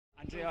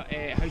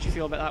Andrea, how do you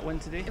feel about that win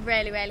today?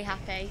 Really, really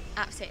happy.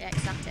 Absolutely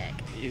ecstatic.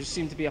 It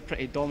seemed to be a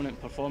pretty dominant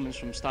performance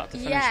from start to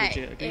finish. Yeah, Would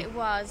you agree? it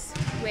was.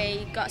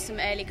 We got some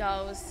early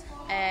goals,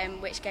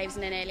 which gave us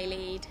an early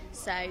lead,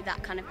 so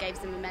that kind of gave us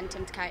the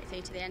momentum to carry it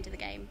through to the end of the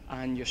game.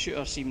 And your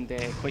shooter seemed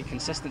quite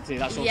consistent today.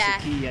 That's also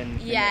key in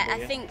yeah,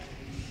 netball, I think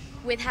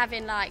with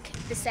having like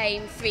the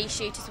same 3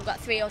 shooters, we've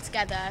got 3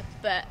 altogether,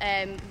 but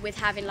with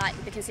having like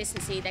the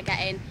consistency, they're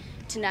getting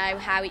to know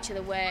how each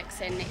other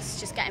works, and it's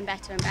just getting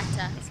better and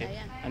better. Okay. So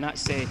yeah. And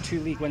that's 2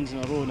 league wins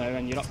in a row now,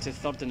 and you're up to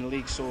 3rd in the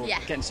league, so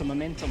getting some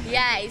momentum.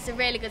 Yeah, it's a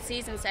really good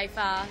season so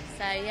far.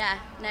 So yeah,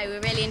 no, we're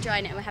really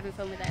enjoying it and we're having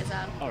fun with it as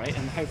well. All right,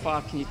 and how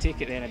far can you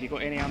take it then? Have you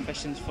got any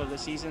ambitions for the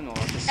season, or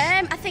just?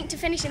 I think to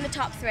finish in the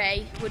top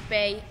 3 would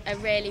be a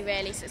really,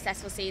 really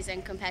successful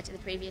season compared to the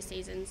previous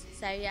seasons.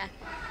 So yeah,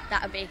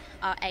 that would be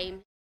our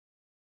aim.